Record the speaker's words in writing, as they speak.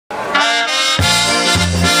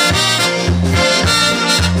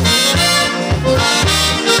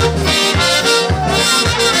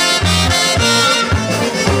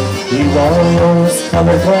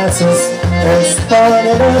colored glasses and spun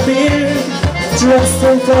in a beard, dressed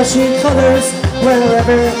in flashy colors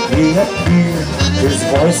wherever he appeared. His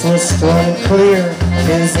voice was strong and clear,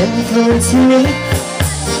 his influence unique,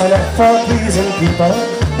 and for pleasing people,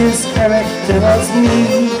 his character was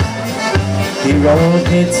me. He wrote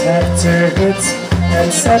hits after hits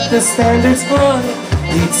and set the standards high.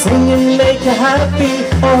 He'd sing and make you happy,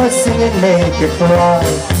 or sing and make you cry.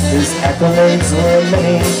 His accolades were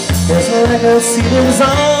many, his legacy lives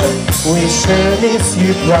on. We sure miss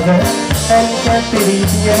you, brother, and can't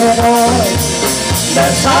believe you at all.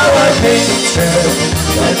 That's how I picture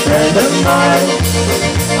that friend of mine,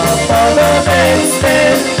 up on the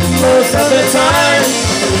bandstand most of the time.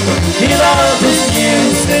 He loved his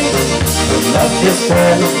music, loved his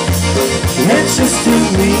friends. It's just to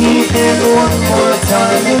meet him one more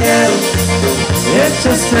time again. It's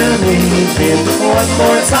just to meet him one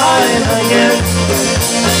more time again.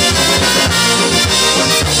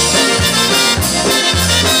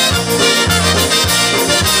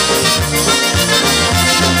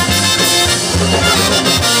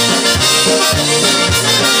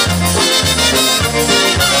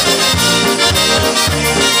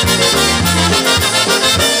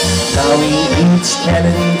 Now we each can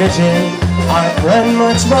envision our friend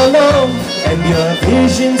much more known, and your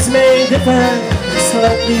visions may differ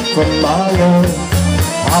slightly from my own.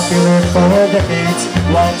 Popular for decades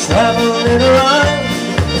while traveling around,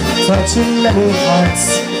 touching many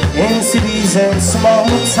hearts in cities and small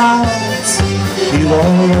towns. He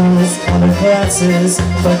wore his colored glasses,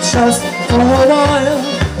 but just for a while,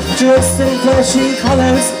 dressed in flashy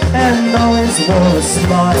colors and always wore a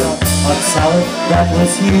smile. A talent that was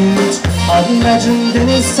huge, unimagined in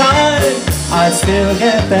his time. I still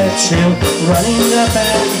get that chill running up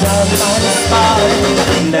and down my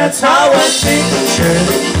spine. That's how I picture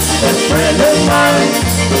that friend of mine,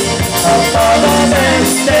 up on the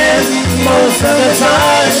bandstand most of the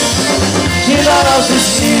time. He loved his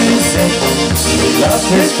music, he loved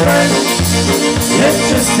his friends. It's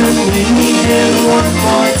just to meet him one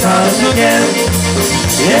more time again.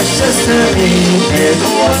 It's just to meet him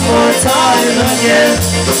one more time again.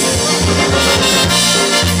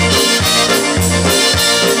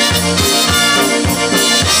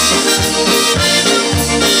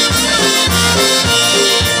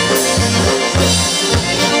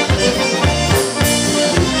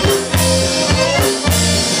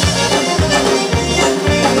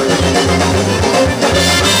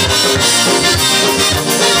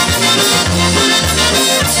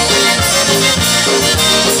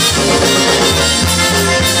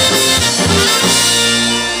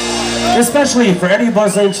 Especially for Eddie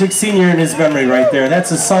Buzzline Chick Sr. in his memory right there.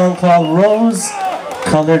 That's a song called Rose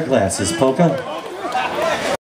Colored Glasses. Polka.